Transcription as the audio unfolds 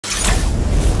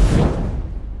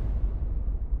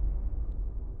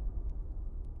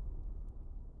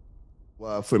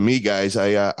Well, for me, guys,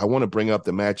 I want to bring up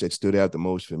the match that stood out the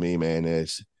most for me, man,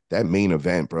 is that main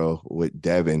event, bro, with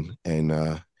Devon. And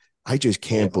I just Yeah.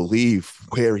 can't believe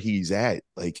where he's at.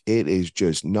 Like, it is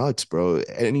just nuts, bro.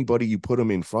 Anybody you put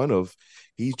him in front of,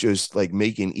 he's just like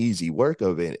making easy work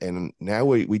of it. And now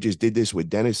we just did this with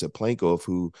Denis Cyplenkov,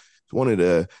 who is one of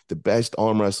the best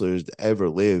arm wrestlers to ever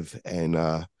live. And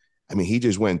I mean, he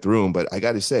just went through him. But I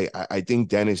got to say, I think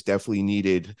Denis definitely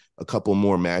needed a couple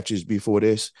more matches before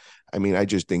this. I mean, I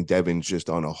just think Devon's just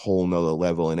on a whole nother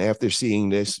level. And after seeing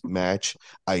this match,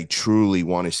 I truly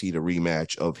want to see the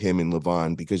rematch of him and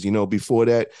Levon because, before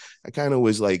that, I kind of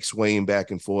was like swaying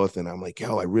back and forth. And I'm like,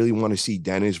 yo, I really want to see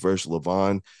Denis versus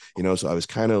Levon, so I was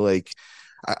kind of like,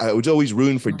 I was always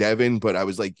rooting for Devon, but I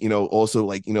was like, also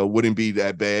like, wouldn't be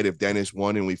that bad if Denis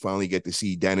won and we finally get to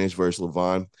see Denis versus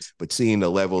Levon. But seeing the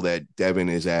level that Devon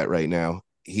is at right now,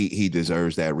 he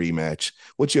deserves that rematch.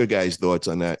 What's your guys' thoughts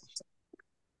on that?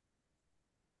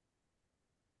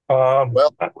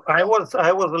 Well, I was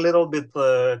a little bit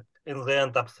in the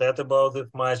end upset about this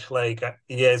match. Like,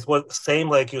 yeah, it was same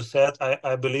like you said.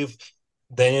 I believe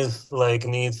Dennis like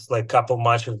needs like couple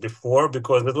matches before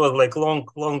because it was like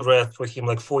long rest for him,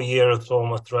 like 4 years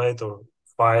almost, right, or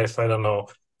five, I don't know.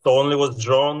 So only was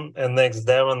drawn and next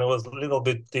Devon it was a little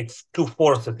bit too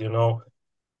forced.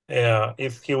 Yeah,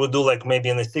 if he would do like maybe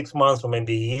in the 6 months or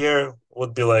maybe a year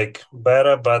would be like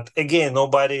better. But again,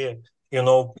 nobody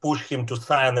push him to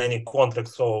sign any contract.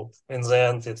 So in the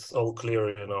end, it's all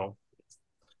clear.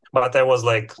 But I was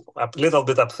like a little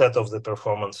bit upset of the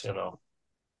performance.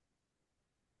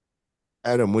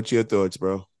 Adam, what's your thoughts,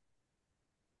 bro?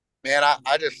 man,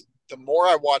 I just the more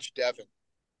I watch Devon,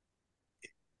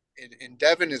 and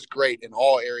Devon is great in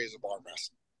all areas of arm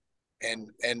wrestling.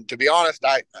 And to be honest,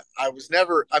 I was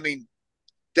never. I mean,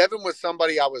 Devon was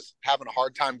somebody I was having a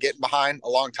hard time getting behind a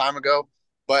long time ago,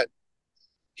 but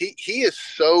he is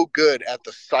so good at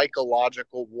the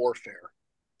psychological warfare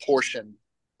portion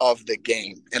of the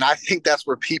game, and I think that's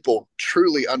where people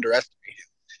truly underestimate him.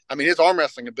 I mean, his arm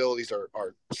wrestling abilities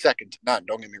are second to none.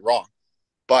 Don't get me wrong,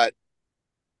 but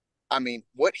I mean,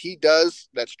 what he does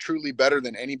that's truly better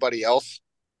than anybody else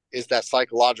is that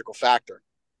psychological factor,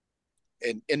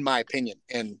 in my opinion.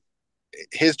 And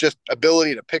his just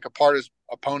ability to pick apart his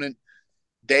opponent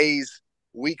days,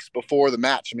 weeks before the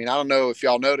match. I mean, I don't know if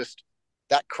y'all noticed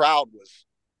that crowd was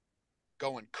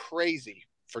going crazy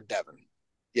for Devon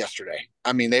yesterday.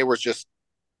 I mean, they were just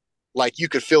like you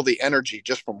could feel the energy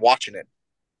just from watching it,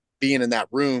 being in that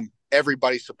room,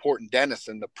 everybody supporting Dennis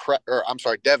and or I'm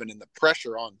sorry, Devon, and the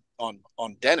pressure on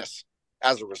Dennis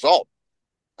as a result.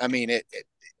 I mean, I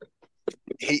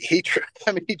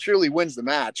mean, he truly wins the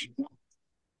match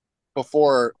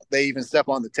before they even step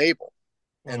on the table,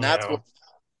 and Yeah.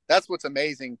 that's what's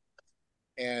amazing,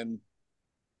 and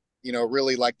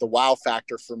really like the wow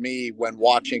factor for me when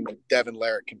watching Devon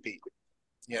Larratt compete.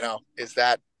 Is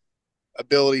that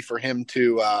ability for him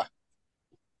to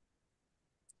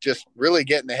just really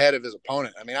get in the head of his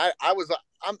opponent. I mean,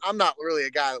 I'm not really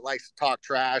a guy that likes to talk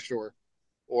trash or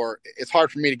it's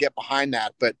hard for me to get behind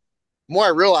that, but the more I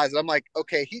realize it, I'm like,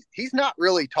 okay, he's not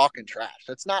really talking trash.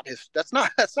 That's not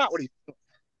what he's doing.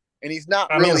 And he's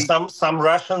not I mean, really. some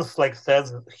Russians like said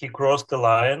he crossed the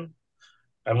line.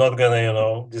 I'm not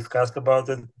gonna discuss about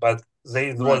it, but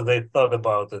Right. what they thought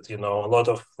about it. A lot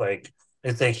of like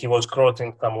they say he was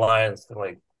crossing some lines,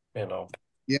 like you know.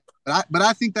 Yeah, but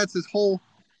I think that's his whole.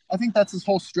 I think that's his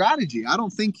whole strategy. I don't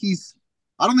think he's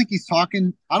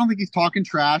talking. I don't think he's talking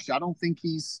trash. I don't think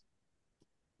he's.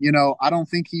 I don't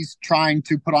think he's trying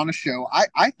to put on a show.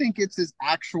 I think it's his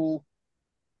actual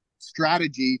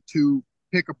strategy to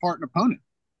pick apart an opponent.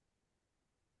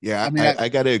 Yeah, I mean, I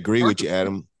got to agree with you,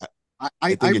 Adam. I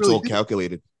I think it's really all do.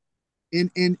 calculated.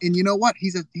 And you know what?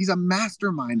 He's a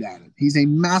mastermind at it. He's a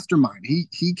mastermind.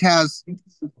 He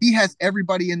has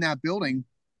everybody in that building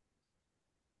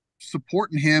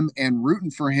supporting him and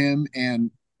rooting for him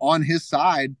and on his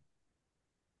side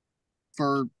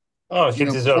for Oh, he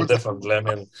for deserved the definitely. I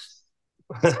mean,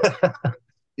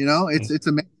 it's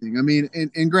amazing. I mean,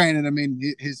 and granted, I mean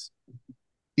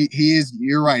he is.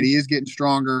 You're right. He is getting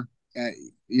stronger.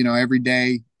 Every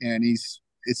day, and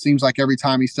it seems like every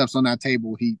time he steps on that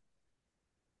table, he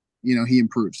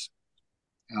improves.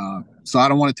 So I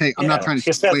don't want to take. I'm not yeah, trying to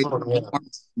he take said, away yeah.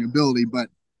 from ability, but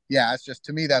yeah, it's just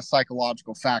to me that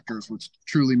psychological factors which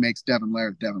truly makes Devon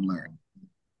Larratt Devon Larratt.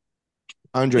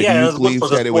 Andre, do Yeah, you and it's good believe for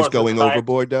the that it was sport. going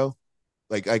overboard though?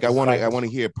 Like I It's want to hype. I want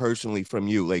to hear personally from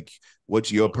you. Like,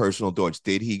 what's your personal thoughts?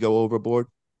 Did he go overboard?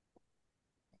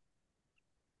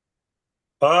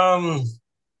 Um,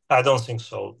 I don't think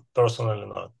so. Personally,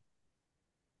 not.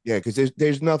 Yeah, because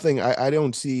there's nothing. I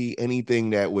don't see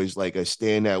anything that was like a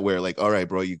standout where like, all right,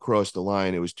 bro, you crossed the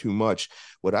line. It was too much.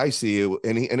 What I see,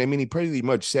 and I mean, he pretty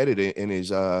much said it in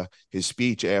his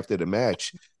speech after the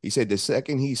match. He said the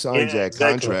second he signs Yeah, that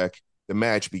exactly. contract, the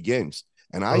match begins.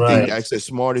 And I think Right. that's the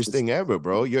smartest thing ever,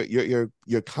 bro.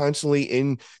 You're constantly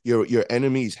in your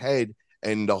enemy's head.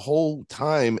 And the whole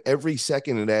time, every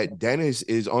second of that, Denis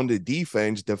is on the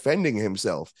defense defending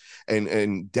himself,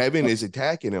 and Devon is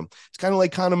attacking him. It's kind of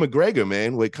like Conor McGregor,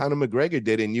 man. What Conor McGregor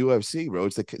did in UFC, bro.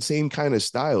 It's the same kind of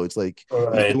style. It's like he's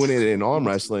Right. doing it in arm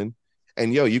wrestling,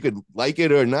 and yo, you could like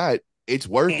it or not, it's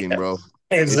working, Yeah. bro.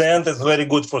 In the It's end, it's very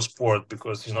good for sport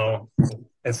because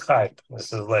it's hype.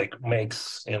 This is like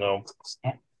makes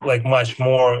like much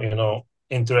more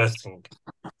interesting.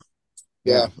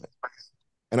 yeah. Yeah.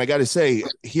 And I got to say,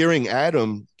 hearing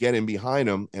Adam getting behind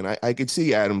him, and I could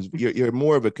see Adam's. You're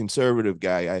more of a conservative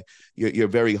guy. You're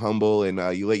very humble, and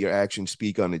you let your actions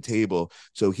speak on the table.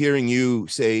 So hearing you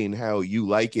saying how you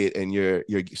like it, and you're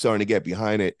starting to get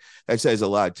behind it, that says a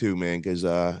lot too, man. Because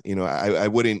I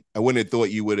wouldn't have thought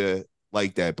you would have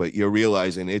liked that, but you're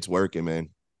realizing it's working, man.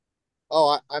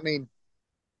 Oh, I mean,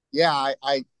 yeah,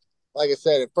 I like I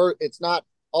said, at first, it's not.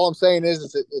 All I'm saying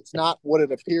is it's not what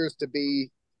it appears to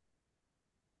be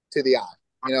to the eye.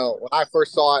 When I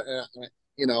first saw it,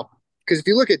 because if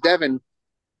you look at Devon,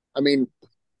 I mean,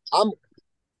 I'm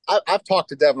I've talked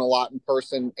to Devon a lot in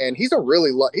person, and he's a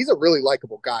really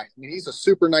likable guy. I mean, he's a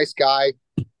super nice guy.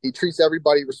 He treats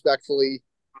everybody respectfully,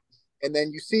 and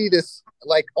then you see this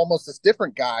like almost this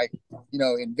different guy,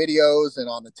 in videos and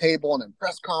on the table and in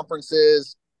press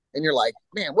conferences, and you're like,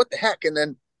 man, what the heck? And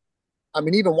then, I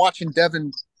mean, even watching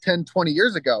Devon 10, 20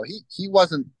 years ago, he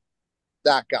wasn't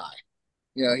that guy.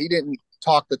 He didn't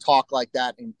talk the talk like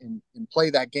that and play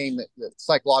that game, that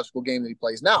psychological game that he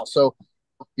plays now. So,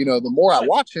 the more I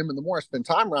watch him and the more I spend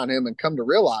time around him and come to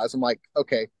realize, I'm like,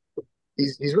 okay,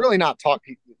 he's really not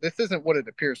talking. This isn't what it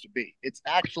appears to be. It's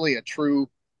actually a true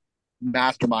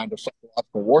mastermind of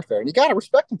psychological warfare, and you got to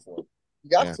respect him for it. You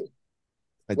got Yeah, to,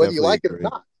 I whether you definitely like it or agree.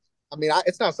 not. I mean,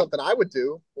 it's not something I would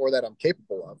do or that I'm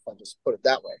capable of. I'll just put it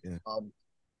that way. Yeah.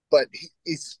 But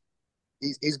he's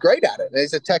great at it. And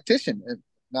he's a tactician, and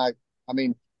I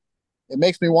mean, it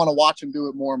makes me want to watch him do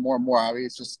it more and more and more. I mean,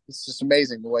 it's just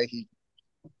amazing the way he's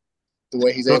It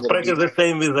was able to be. practically the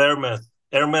same with Hermes.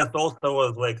 Hermes also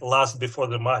was like last before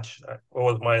the match.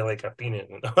 Was my like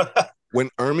opinion. When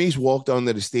Hermes walked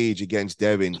onto the stage against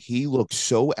Devon, he looked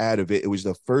so out of it. It was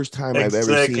the first time I've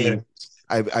ever Exactly. seen.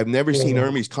 I've never seen Yeah.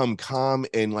 Hermes come calm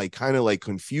and like kind of like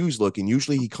confused looking.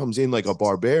 Usually he comes in like a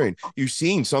barbarian. You've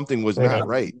seen something was Yeah. not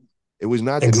right. It was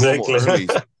not the normal Exactly.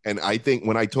 Hermes. And I think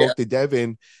when I Yeah, talked to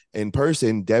Devon in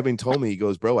person, Devon told me, he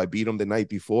goes, bro, I beat him the night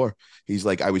before. He's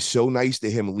like, I was so nice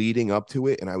to him leading up to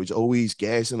it. And I was always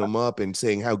gassing him up and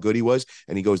saying how good he was.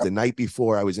 And he goes, the night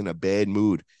before, I was in a bad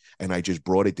mood and I just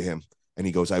brought it to him. And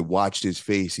he goes, I watched his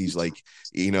face. He's like,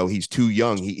 he's too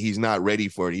young. He's not ready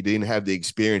for it. He didn't have the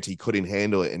experience. He couldn't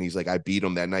handle it. And he's like, I beat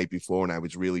him that night before and I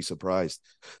was really surprised.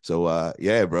 So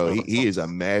yeah, bro, he is a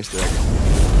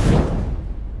master.